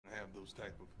those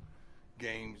type of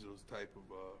games, those type of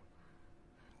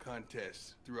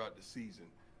contests throughout the season.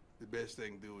 The best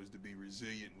thing to do is to be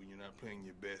resilient when you're not playing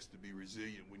your best, to be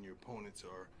resilient when your opponents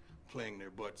are playing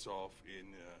their butts off, and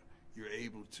you're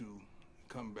able to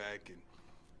come back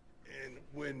and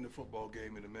win the football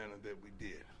game in the manner that we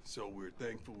did. So we're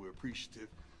thankful, we're appreciative.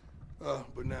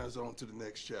 But now it's on to the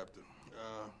next chapter.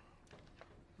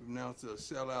 We've announced a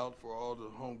sellout for all the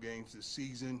home games this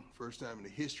season. First time in the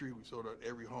history, we sold out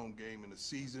every home game in the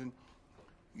season.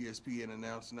 ESPN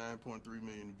announced 9.3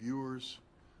 million viewers,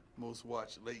 most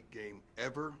watched late game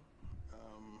ever.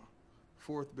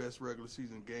 Fourth best regular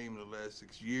season game in the last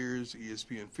 6 years.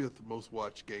 ESPN fifth most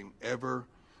watched game ever.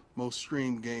 Most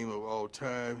streamed game of all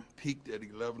time. Peaked at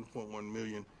 11.1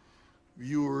 million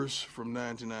viewers from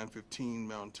 9 to 9:15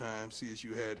 Mountain Time.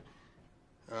 CSU had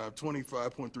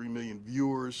 25.3 million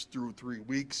viewers through 3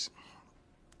 weeks.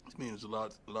 This means a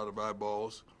lot of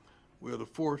eyeballs. We're the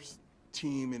fourth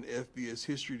team in FBS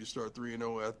history to start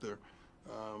 3-0 after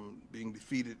being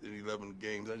defeated in 11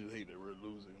 games. I just hate that we're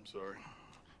losing. I'm sorry.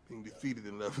 Being defeated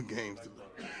in 11 games.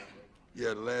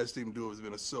 Yeah, the last team to do it was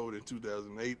Minnesota in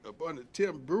 2008 up under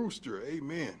Tim Brewster.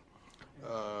 Amen.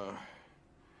 Blah,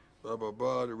 blah,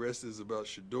 blah. The rest is about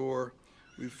Shador.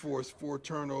 We forced 4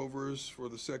 turnovers for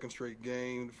the second straight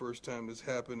game. The first time this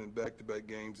happened in back-to-back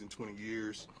games in 20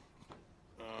 years.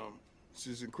 This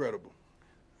is incredible.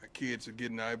 Our kids are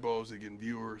getting eyeballs, they're getting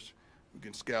viewers. We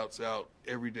get scouts out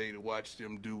every day to watch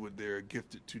them do what they're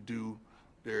gifted to do.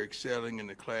 They're excelling in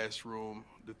the classroom.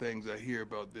 The things I hear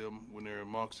about them when they're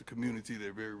amongst the community,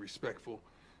 they're very respectful.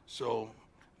 So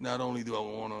not only do I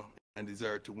want to and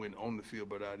desire to win on the field,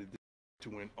 but I desire to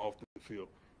win off the field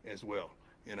as well.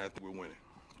 And I think we're winning.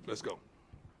 Let's go.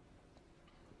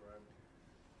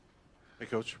 Hey,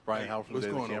 Coach. Brian Howell from the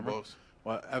Daily Camera. What's going on, boss?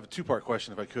 Well, I have a 2-part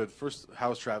question, if I could. First,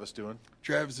 how's Travis doing?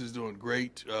 Travis is doing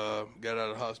great. Got out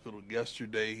of the hospital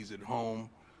yesterday. He's at home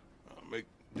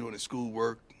doing his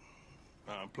schoolwork,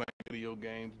 playing video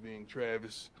games, being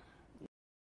Travis.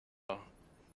 He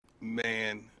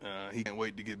can't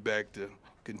wait to get back to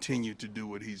continue to do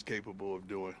what he's capable of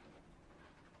doing.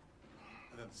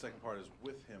 And then the second part is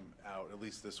with him out, at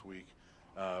least this week,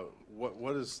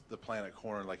 what is the plan at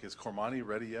corner? Like, is Cormani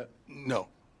ready yet? No.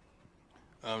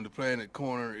 The plan at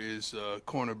corner is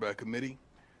corner by committee.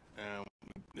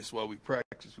 That's why we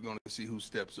practice. We're going to see who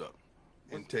steps up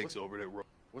and takes over that role.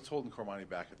 What's holding Cormani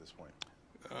back at this point?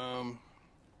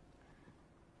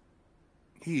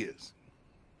 He is.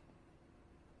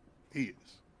 Hey,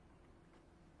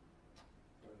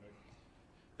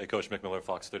 Coach Mick Miller,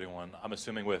 Fox 31. I'm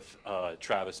assuming with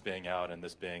Travis being out and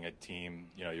this being a team,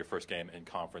 your first game in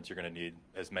conference, you're going to need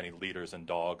as many leaders and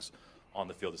dogs on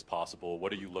the field as possible.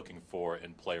 What are you looking for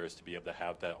in players to be able to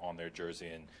have that on their jersey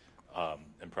and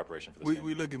in preparation for this game?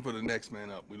 We're looking for the next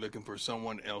man up. We're looking for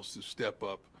someone else to step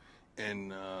up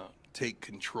and take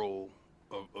control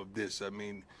of this. I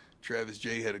mean, Travis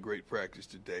J had a great practice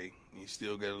today. He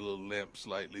still got a little limp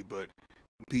slightly, but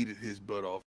competed his butt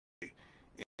off.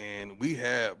 And we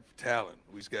have talent.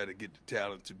 We just got to get the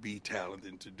talent to be talented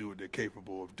and to do what they're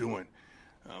capable of doing.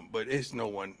 But it's no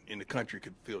one in the country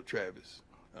could fill Travis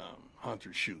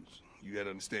Hunter's shoes. You got to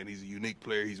understand he's a unique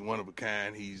player. He's one of a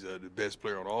kind. He's the best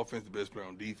player on offense, the best player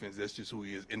on defense. That's just who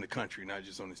he is in the country, not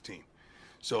just on his team.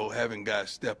 So having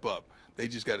guys step up, they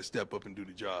just got to step up and do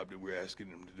the job that we're asking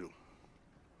them to do.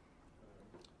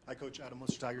 Hi, Coach. Adam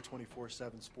Munster, Tiger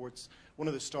 24/7 Sports. One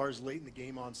of the stars late in the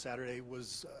game on Saturday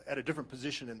was at a different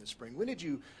position in the spring. When did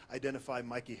you identify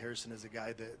Mikey Harrison as a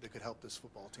guy that could help this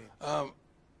football team?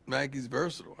 Mikey's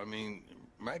versatile. I mean,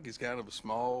 Mikey's kind of a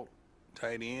small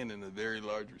tight end and a very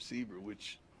large receiver,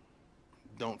 which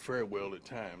don't fare well at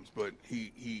times. But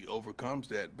he overcomes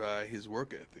that by his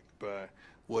work ethic, by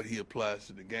what he applies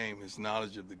to the game, his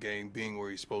knowledge of the game, being where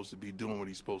he's supposed to be, doing what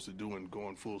he's supposed to do, and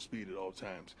going full speed at all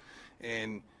times.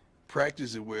 And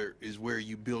practice is where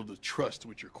you build a trust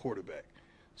with your quarterback.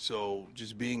 So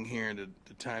just being here in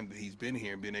the time that he's been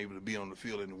here and being able to be on the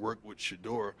field and work with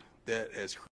Shador, that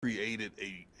has created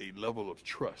a level of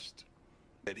trust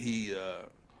that he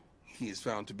is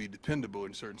found to be dependable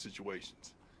in certain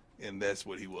situations. And that's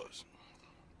what he was.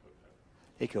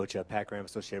 Hey, Coach, Pat Graham,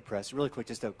 Associated Press. Really quick,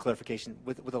 just a clarification.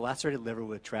 With a lacerated liver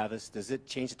with Travis, does it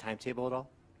change the timetable at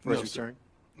all for his return?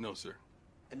 No, sir.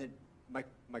 And then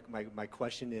my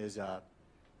question is,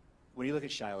 when you look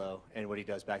at Shiloh and what he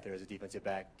does back there as a defensive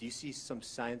back, do you see some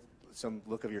signs, some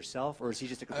look of yourself, or is he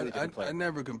just a completely different player? I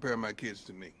never compare my kids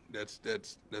to me. That's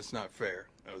not fair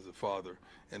as a father,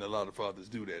 and a lot of fathers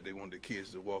do that. They want their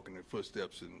kids to walk in their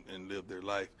footsteps and live their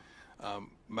life.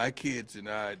 My kids and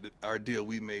I, our deal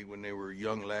we made when they were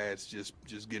young lads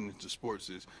just getting into sports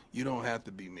is you don't have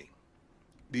to be me.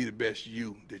 be the best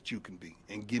you that you can be,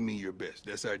 and give me your best.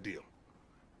 That's our deal.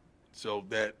 So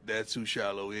that's who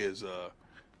Shiloh is.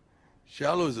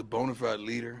 Shiloh is a bona fide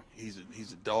leader. He's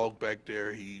a dog back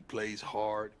there. He plays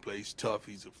hard, plays tough.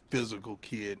 He's a physical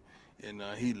kid, and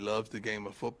he loves the game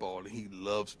of football, and he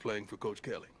loves playing for Coach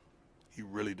Kelly. He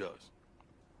really does.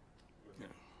 Yeah.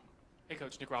 Hey,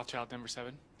 Coach. Nick Rothschild, Denver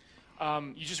 7.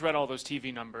 You just read all those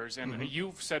TV numbers, and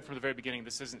you've said from the very beginning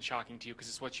this isn't shocking to you because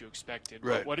it's what you expected.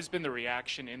 Right. But what has been the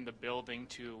reaction in the building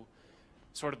to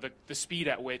sort of the speed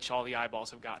at which all the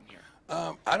eyeballs have gotten here?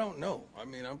 I don't know. I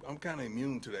mean, I'm kind of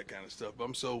immune to that kind of stuff.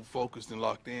 I'm so focused and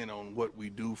locked in on what we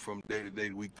do from day to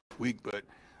day, week to week. But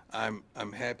I'm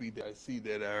happy that I see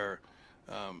that our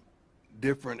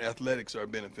different athletics are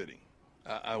benefiting.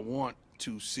 I want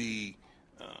to see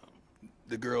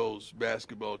the girls'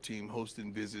 basketball team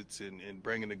hosting visits and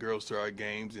bringing the girls to our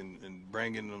games and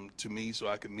bringing them to me so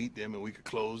I can meet them and we could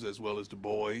close, as well as the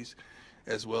boys,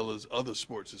 as well as other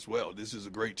sports as well. This is a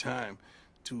great time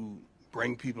to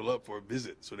bring people up for a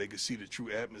visit so they can see the true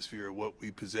atmosphere of what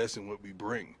we possess and what we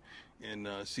bring. And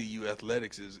CU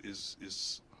Athletics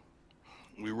is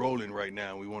we're rolling right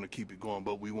now. We want to keep it going,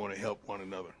 but we want to help one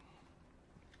another.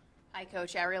 Hi,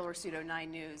 Coach. Ariel Rossuto,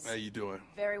 9 News. How you doing?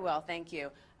 Very well, thank you.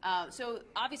 So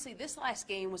obviously this last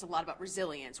game was a lot about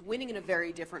resilience, winning in a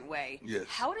very different way. Yes.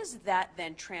 How does that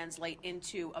then translate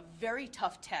into a very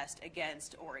tough test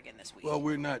against Oregon this week? Well,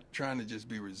 we're not trying to just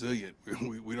be resilient.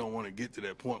 We don't want to get to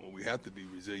that point where we have to be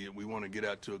resilient. We want to get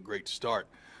out to a great start.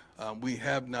 We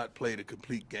have not played a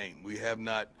complete game. We have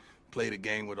not played a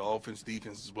game where the offense,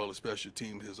 defense, as well as special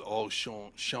teams has all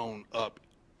shown up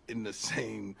in the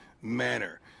same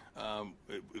manner.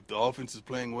 If the offense is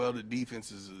playing well, the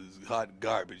defense is hot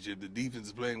garbage. If the defense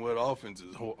is playing well, the offense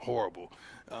is horrible.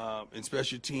 And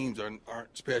special teams aren't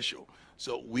special.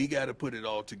 So we got to put it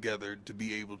all together to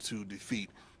be able to defeat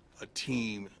a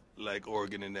team like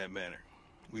Oregon in that manner.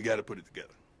 We got to put it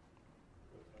together.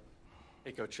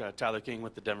 Hey, Coach. Tyler King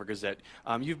with the Denver Gazette.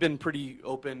 You've been pretty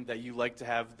open that you like to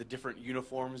have the different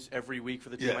uniforms every week for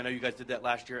the team. Yeah. I know you guys did that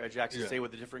last year at Jackson Yeah. State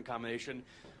with a different combination.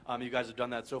 You guys have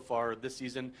done that so far this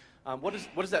season. What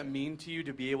does that mean to you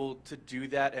to be able to do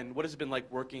that, and what has it been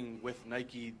like working with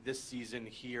Nike this season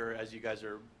here as you guys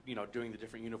are, doing the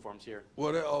different uniforms here?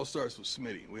 Well, that all starts with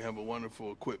Smitty. We have a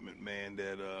wonderful equipment man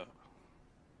that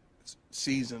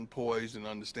seasoned, poised, and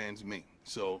understands me.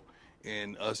 So,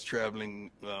 and us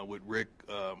traveling with Rick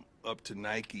up to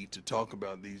Nike to talk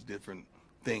about these different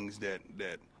things that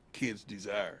kids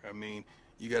desire. I mean,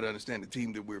 you got to understand the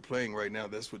team that we're playing right now,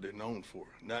 that's what they're known for.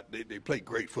 They play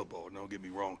great football, don't get me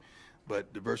wrong,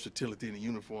 but the versatility in the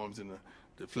uniforms and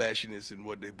the flashiness and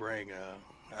what they bring.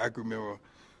 I can remember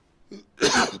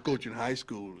coaching high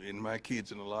school and my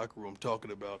kids in the locker room talking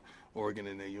about Oregon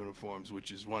in their uniforms, which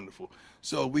is wonderful.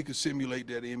 So we could simulate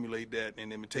that, emulate that,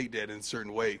 and imitate that in a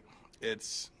certain way.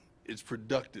 It's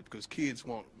productive because kids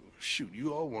want,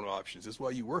 you all want options. That's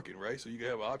why you're working, right? So you can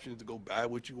have options to go buy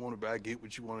what you want to buy, get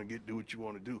what you want to get, do what you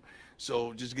want to do.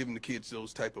 So just giving the kids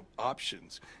those type of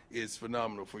options is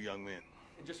phenomenal for young men.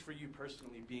 And just for you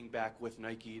personally, being back with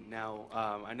Nike now,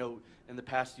 I know in the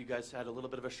past you guys had a little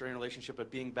bit of a strained relationship, but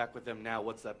being back with them now,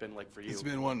 what's that been like for you? It's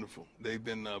been wonderful. They've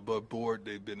been above board.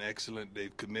 They've been excellent.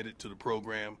 They've committed to the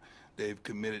program. They've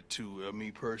committed to me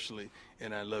personally,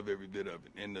 and I love every bit of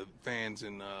it. And the fans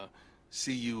in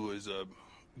CU is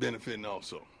benefiting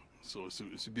also. So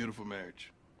it's a beautiful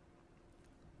marriage.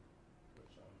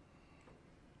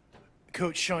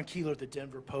 Coach Sean Keeler at the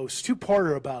Denver Post,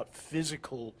 two-parter about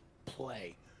physical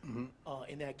play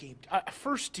in that game.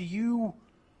 First, do you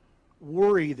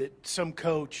worry that some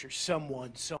coach or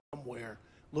someone somewhere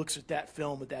looks at that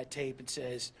film, at that tape, and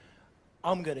says,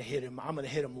 I'm going to hit him, I'm going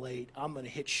to hit him late, I'm going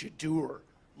to hit Shadur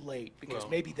late, because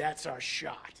maybe that's our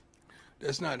shot?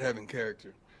 That's not having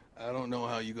character. I don't know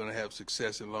how you're going to have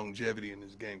success and longevity in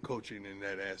this game coaching in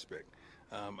that aspect.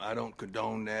 I don't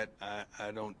condone that. I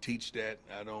don't teach that.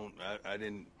 I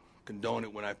didn't condone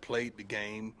it when I played the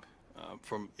game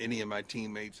from any of my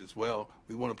teammates as well.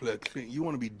 We want to play clean. You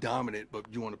want to be dominant, but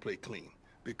you want to play clean,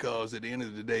 because at the end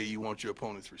of the day, you want your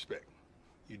opponent's respect.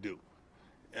 You do.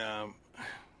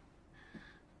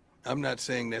 I'm not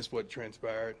saying that's what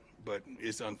transpired, but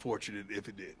it's unfortunate if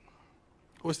it did.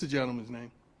 What's the gentleman's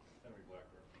name?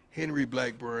 Henry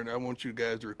Blackburn. I want you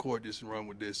guys to record this and run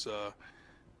with this.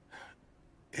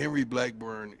 Henry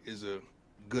Blackburn is a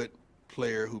good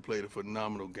player who played a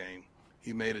phenomenal game.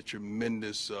 He made a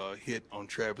tremendous hit on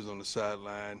Travis on the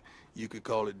sideline. You could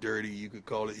call it dirty. You could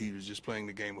call it he was just playing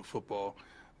the game of football.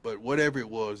 But whatever it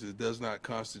was, it does not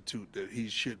constitute that he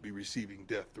should be receiving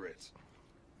death threats.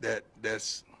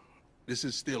 This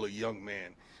is still a young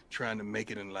man. trying to make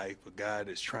it in life, a guy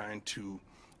that's trying to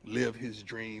live his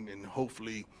dream and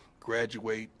hopefully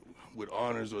graduate with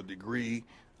honors or degree,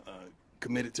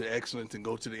 committed to excellence and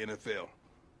go to the NFL.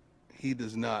 He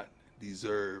does not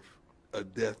deserve a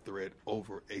death threat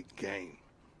over a game.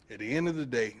 At the end of the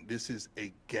day, this is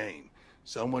a game.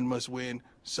 Someone must win,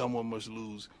 someone must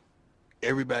lose.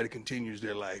 Everybody continues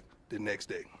their life the next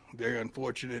day. Very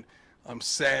unfortunate. I'm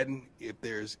saddened if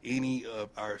there's any of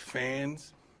our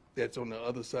fans that's on the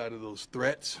other side of those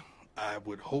threats. I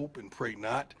would hope and pray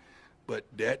not, but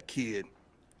that kid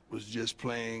was just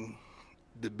playing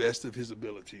the best of his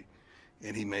ability,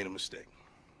 and he made a mistake.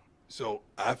 So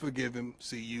I forgive him.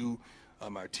 See you,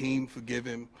 our team forgive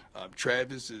him.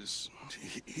 Travis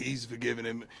he's forgiven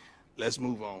him. Let's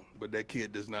move on. But that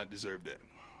kid does not deserve that.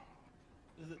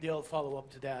 The other follow-up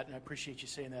to that, and I appreciate you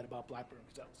saying that about Blackburn,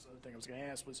 because that was the other thing I was going to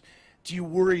ask, was do you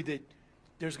worry that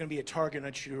there's going to be a target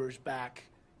on Shador's back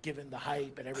given the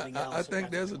hype and everything else? I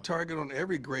think there's a target on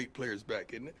every great player's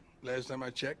back, isn't it? Last time I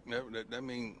checked,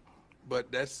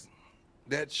 but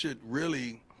that should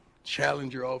really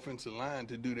challenge your offensive line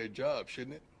to do their job,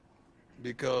 shouldn't it?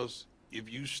 Because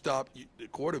if you stop the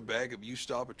quarterback, if you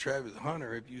stop a Travis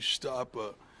Hunter, if you stop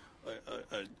a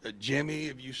Jimmy,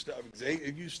 if you stop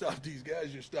these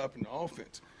guys, you're stopping the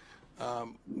offense.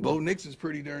 Bo Nix is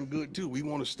pretty darn good too. We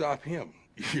want to stop him,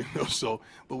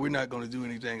 but we're not going to do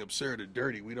anything absurd or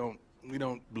dirty. We don't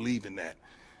believe in that.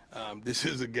 This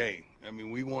is a game. I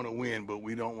mean, we want to win, but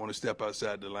we don't want to step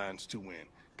outside the lines to win.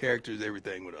 Character is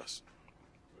everything with us.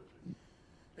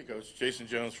 Hey, Coach. Jason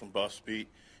Jones from Buffs Beat.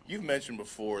 You've mentioned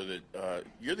before that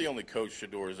you're the only coach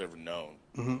Shador has ever known.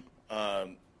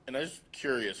 Mm-hmm. And I was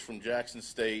curious, from Jackson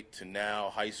State to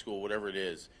now, high school, whatever it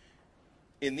is,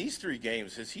 in these 3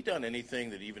 games, has he done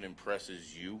anything that even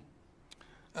impresses you?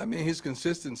 I mean, his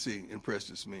consistency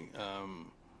impresses me.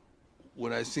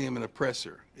 When I see him in a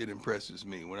presser, it impresses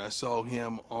me. When I saw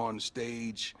him on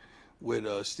stage with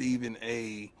Stephen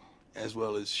A. as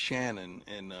well as Shannon,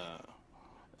 and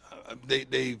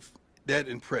that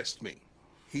impressed me.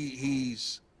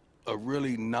 He's a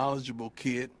really knowledgeable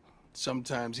kid.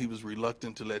 Sometimes he was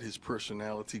reluctant to let his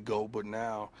personality go, but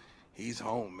now he's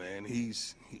home, man. He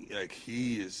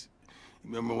is.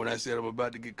 Remember when I said I'm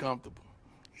about to get comfortable?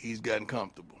 He's gotten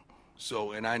comfortable.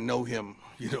 So, and I know him,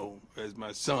 as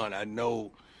my son. I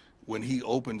know when he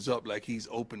opens up like he's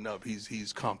opened up,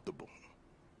 he's comfortable,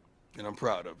 and I'm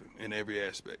proud of him in every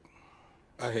aspect.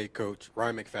 Hey, Coach.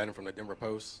 Ryan McFadden from the Denver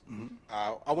Post. Mm-hmm.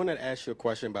 I wanted to ask you a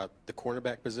question about the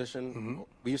cornerback position. Mm-hmm.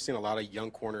 We've seen a lot of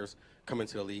young corners come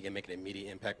into the league and make an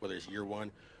immediate impact, whether it's year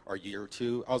 1 or year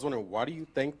 2. I was wondering, why do you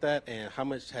think that, and how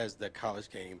much has the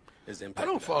college game impacted? I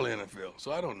don't follow NFL,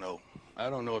 so I don't know. I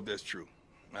don't know if that's true.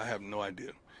 I have no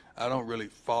idea. I don't really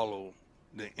follow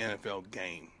the NFL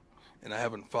game, and I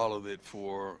haven't followed it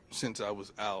since I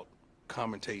was out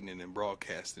commentating it and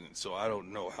broadcasting it, so I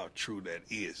don't know how true that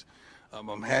is.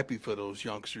 I'm happy for those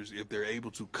youngsters if they're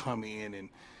able to come in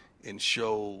and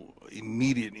show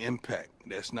immediate impact.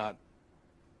 That's not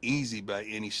easy by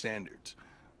any standards,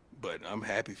 but I'm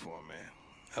happy for them, man.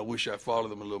 I wish I followed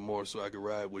them a little more so I could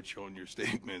ride with you on your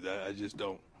statements. I just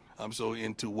don't. I'm so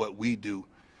into what we do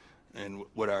and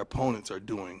what our opponents are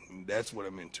doing. That's what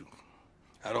I'm into.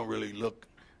 I don't really look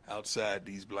outside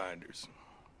these blinders.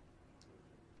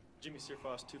 Jimmy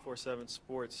Searfoss, 247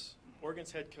 Sports.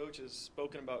 Oregon's head coach has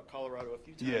spoken about Colorado a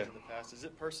few times in the past. Is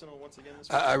it personal once again this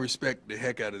week? I respect the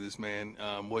heck out of this man,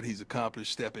 what he's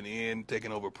accomplished, stepping in,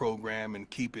 taking over a program, and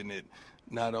keeping it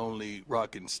not only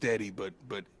rocking steady, but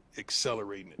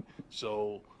accelerating it.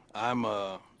 So I'm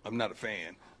not a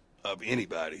fan of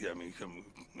anybody. I mean,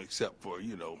 except for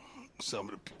some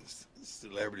of the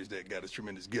celebrities that got a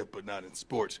tremendous gift, but not in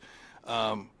sports.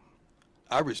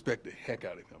 I respect the heck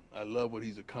out of him. I love what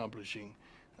he's accomplishing.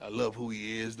 I love who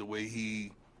he is, the way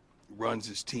he runs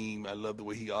his team. I love the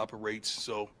way he operates.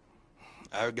 So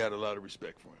I've got a lot of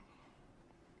respect for him.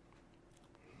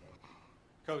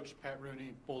 Coach, Pat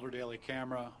Rooney, Boulder Daily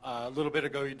Camera. A little bit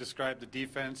ago, you described the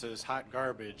defense as hot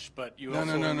garbage, but you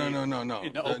also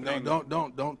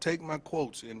No. Don't take my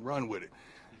quotes and run with it.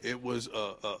 It was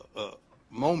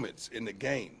moments in the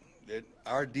game that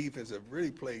our defense have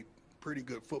really played pretty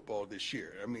good football this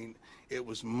year. I mean, it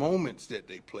was moments that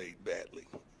they played badly.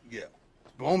 Yeah,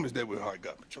 moments that were hard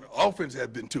garbage. Offense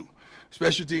have been too.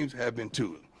 Special teams have been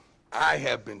too. I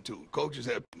have been too. Coaches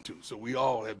have been too. So we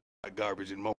all have been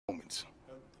garbage in moments.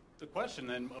 The question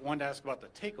then, I wanted to ask about the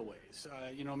takeaways.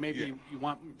 Maybe you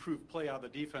want improved play out of the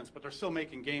defense, but they're still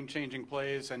making game-changing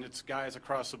plays, and it's guys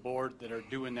across the board that are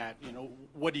doing that.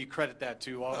 What do you credit that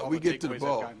to? We get to the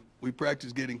ball. We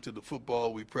practice getting to the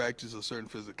football. We practice a certain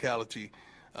physicality.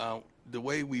 The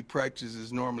way we practice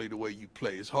is normally the way you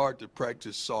play. It's hard to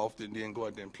practice soft and then go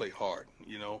out there and play hard,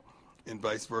 and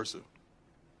vice versa.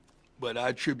 But I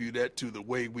attribute that to the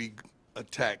way we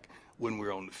attack when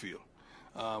we're on the field.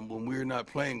 When we're not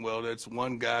playing well, that's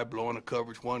one guy blowing the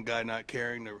coverage, one guy not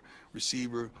carrying the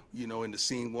receiver, in the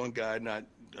seam, one guy not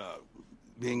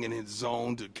being in his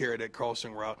zone to carry that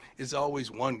crossing route. It's always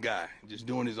one guy just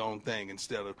doing his own thing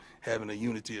instead of having a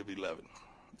unity of 11.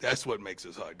 That's what makes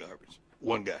us hot garbage.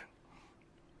 One guy.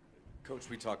 Coach,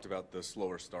 we talked about the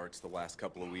slower starts the last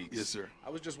couple of weeks. Yes, sir. I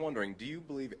was just wondering, do you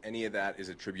believe any of that is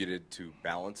attributed to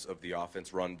balance of the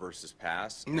offense, run versus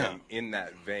pass? No. And in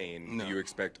that vein, No. do you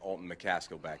expect Alton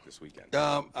McCaskill back this weekend?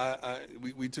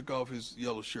 We took off his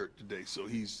yellow shirt today, so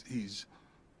he's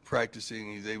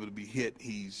practicing. He's able to be hit.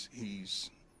 He's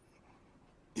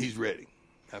ready.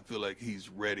 I feel like he's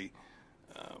ready.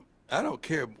 I don't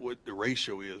care what the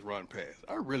ratio is run pass.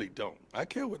 I really don't. I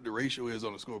care what the ratio is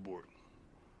on the scoreboard.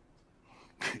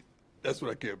 That's what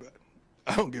I care about.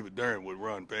 I don't give a darn what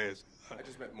run pass. I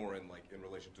just meant more in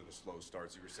relation to the slow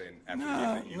starts. You were saying after the game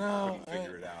that you couldn't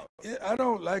figure it out. I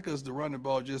don't like us to run the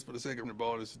ball just for the sake of the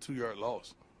ball. It's a 2-yard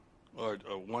loss or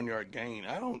a 1-yard gain.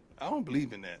 I don't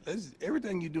believe in that.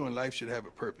 Everything you do in life should have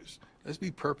a purpose. Let's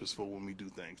be purposeful when we do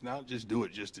things, not just do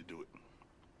it just to do it.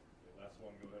 Last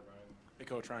one, go ahead, Ryan. Hey,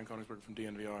 Coach, Ryan Koenigsberg from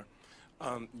DNVR.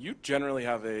 You generally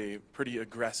have a pretty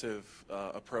aggressive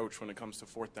approach when it comes to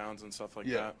fourth downs and stuff like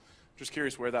that. Just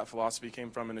curious where that philosophy came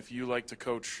from, and if you like to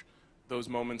coach those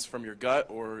moments from your gut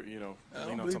or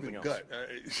lean on something else. Gut.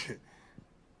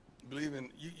 Believe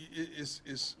in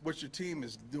it's what your team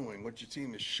is doing, what your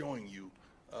team is showing you.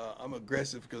 I'm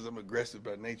aggressive because I'm aggressive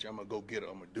by nature. I'm a go-getter.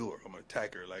 I'm a doer. I'm an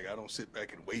attacker. Like, I don't sit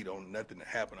back and wait on nothing to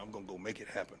happen. I'm going to go make it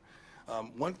happen.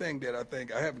 One thing that I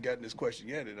think, I haven't gotten this question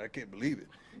yet, and I can't believe it,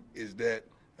 is that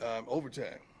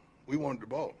overtime, we wanted the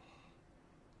ball.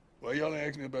 Well, y'all ain't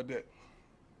asking me about that.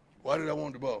 Why did I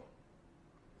want the ball?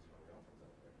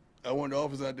 I wanted the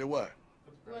offense out there. Why?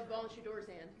 You want the ball in Shador's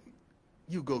hand.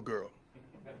 You go, girl.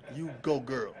 You go,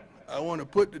 girl. I want to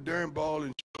put the darn ball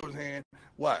in Shador's hand.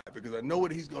 Why? Because I know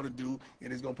what he's going to do,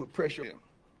 and it's going to put pressure on him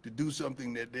to do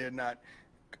something that they're not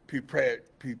prepared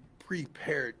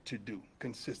to do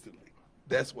consistently.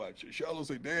 That's why. Charlotte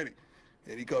said, Daddy,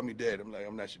 and he called me Dad. I'm like,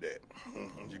 I'm not your dad.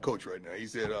 I'm your coach right now. He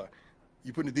said,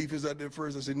 you putting the defense out there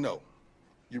first? I said, no.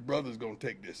 Your brother's going to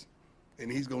take this, and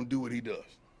he's going to do what he does.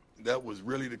 That was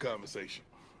really the conversation.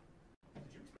 Did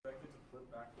you expect it to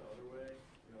flip back the other way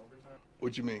in overtime?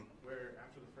 What you mean? Where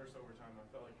after the first overtime, I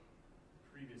felt like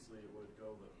previously it would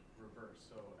go the reverse.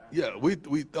 So Yeah, we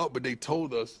thought, but they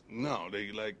told us no.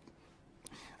 They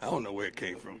I don't know where it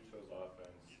came from. We chose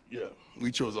offense. Yeah,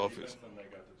 we chose offense. And they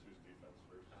got to choose defense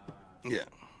first.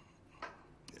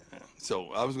 Yeah.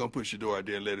 So I was going to put Shador out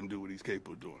there and let him do what he's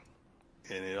capable of doing.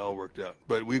 And it all worked out.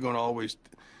 But we're going to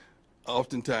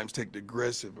oftentimes take the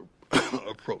aggressive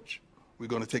approach. We're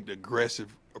going to take the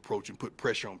aggressive approach and put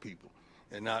pressure on people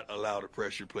and not allow the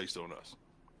pressure placed on us.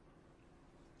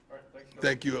 All right,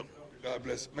 thank you. God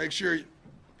bless. Make sure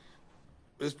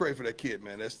let's pray for that kid,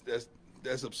 man.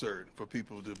 That's absurd for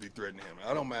people to be threatening him.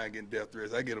 I don't mind getting death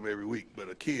threats. I get them every week. But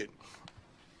a kid,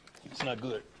 it's not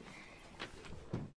good.